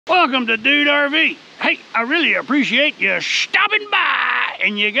Welcome to Dude RV. Hey, I really appreciate you stopping by,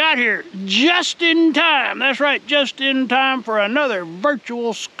 and you got here just in time. That's right, just in time for another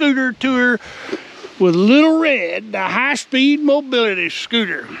virtual scooter tour with Little Red, the high-speed mobility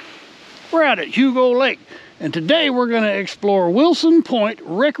scooter. We're out at Hugo Lake, and today we're going to explore Wilson Point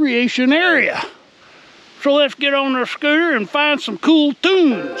Recreation Area. So let's get on the scooter and find some cool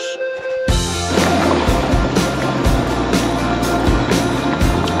tunes.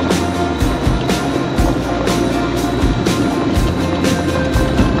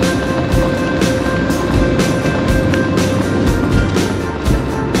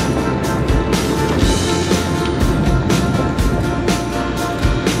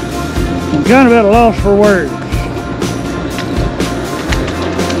 Kind of at a loss for words.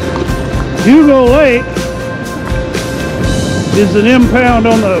 Hugo Lake is an impound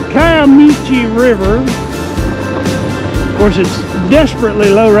on the Kiamichi River. Of course, it's desperately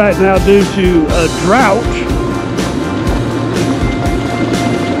low right now due to a drought.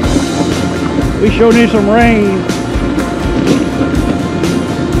 We sure need some rain.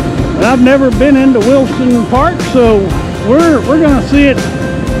 And I've never been into Wilson Park, so we're gonna see it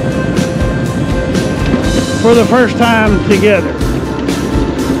for the first time together.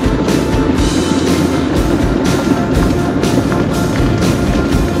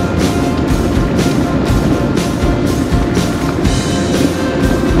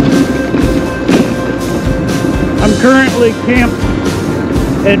 I'm currently camped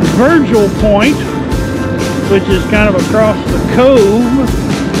at Virgil Point, which is kind of across the cove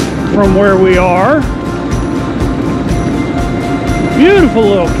from where we are. Beautiful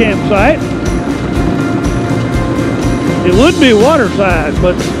little campsite. It would be waterside,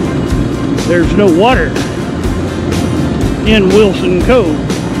 but there's no water in Wilson Cove.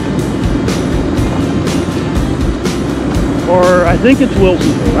 Or I think it's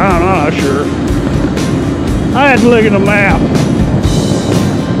Wilson Cove. I'm not sure. I had to look at the map.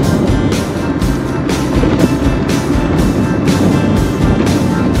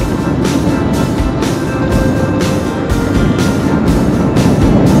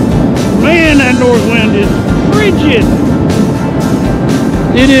 Man, that north wind is frigid.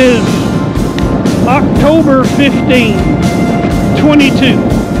 It is October 15, 22.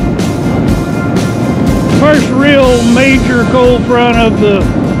 First real major cold front of the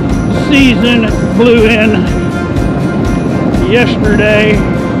season blew in yesterday.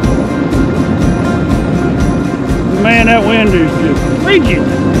 Man, that wind is just frigid.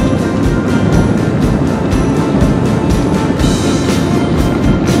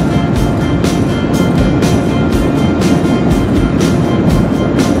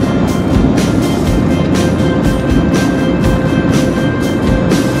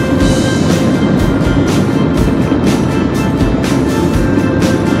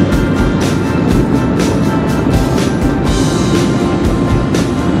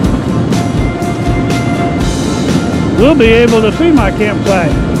 We'll be able to see my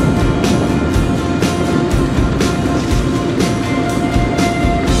campsite.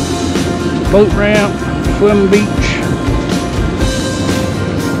 Boat ramp, swim beach.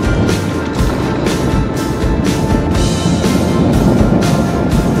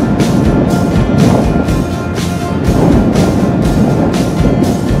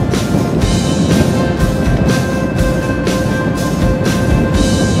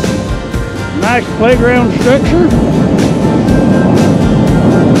 Nice playground structure.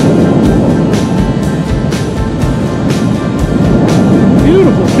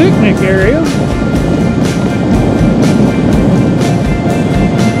 Beautiful picnic area.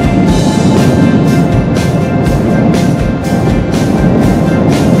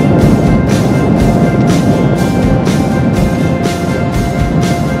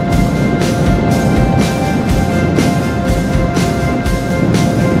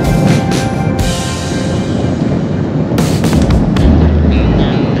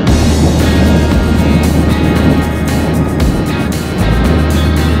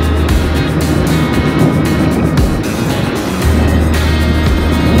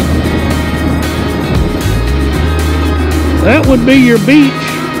 That would be your beach,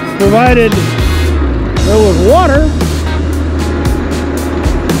 provided there was water.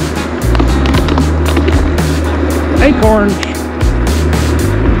 Acorns.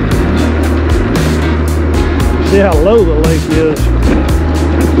 See how low the lake is.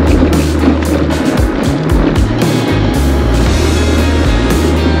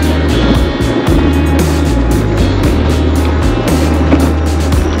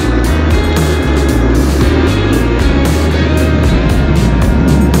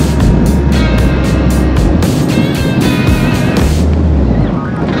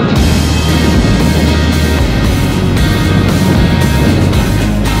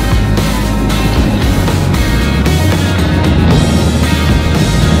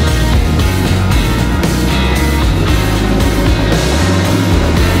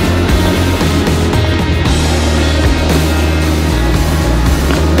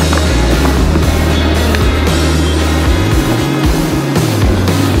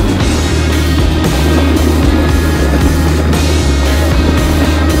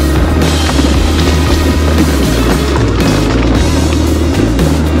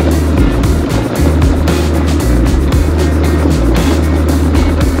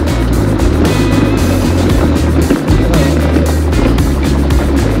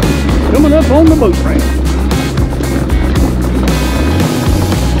 coming up on the boat ramp.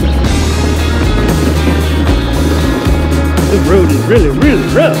 This road is really,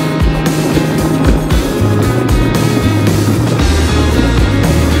 really rough.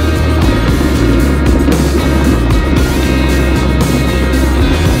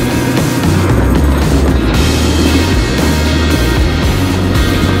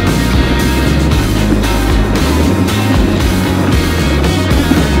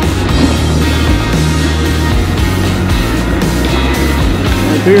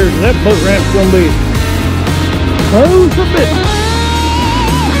 Appears that boat ramp's gonna be closed for business.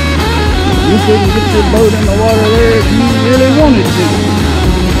 You couldn't get your boat in the water there if you really wanted to.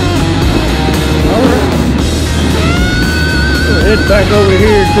 Alright. We'll head back over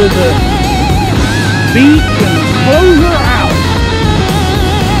here to the beach and close her out.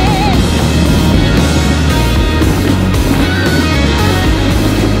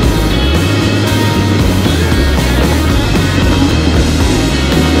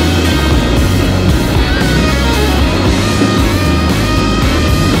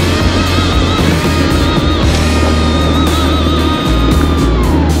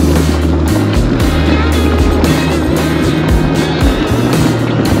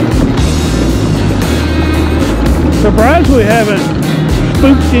 Surprised we haven't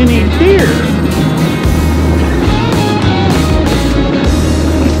spooked any deer.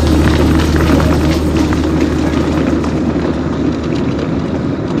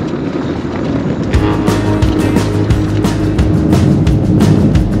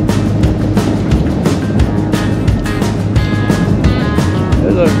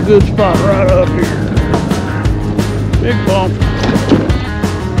 There's a good spot right up here. Big bump.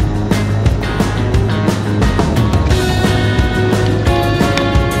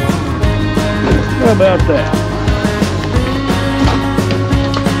 How about that?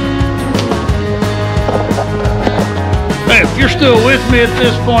 Hey, if you're still with me at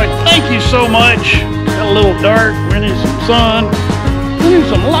this point, thank you so much. Got a little dark, we need some sun, we need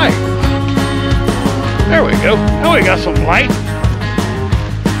some light. There we go. Now we got some light.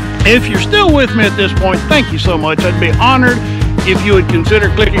 If you're still with me at this point, thank you so much. I'd be honored if you would consider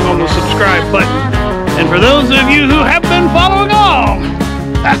clicking on the subscribe button. And for those of you who have been following along,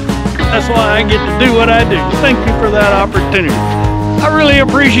 that's why I get to do what I do. Thank you for that opportunity. I really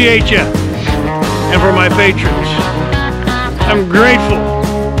appreciate you. And for my patrons, I'm grateful.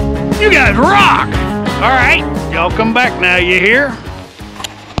 You guys rock! All right, y'all come back now, you hear?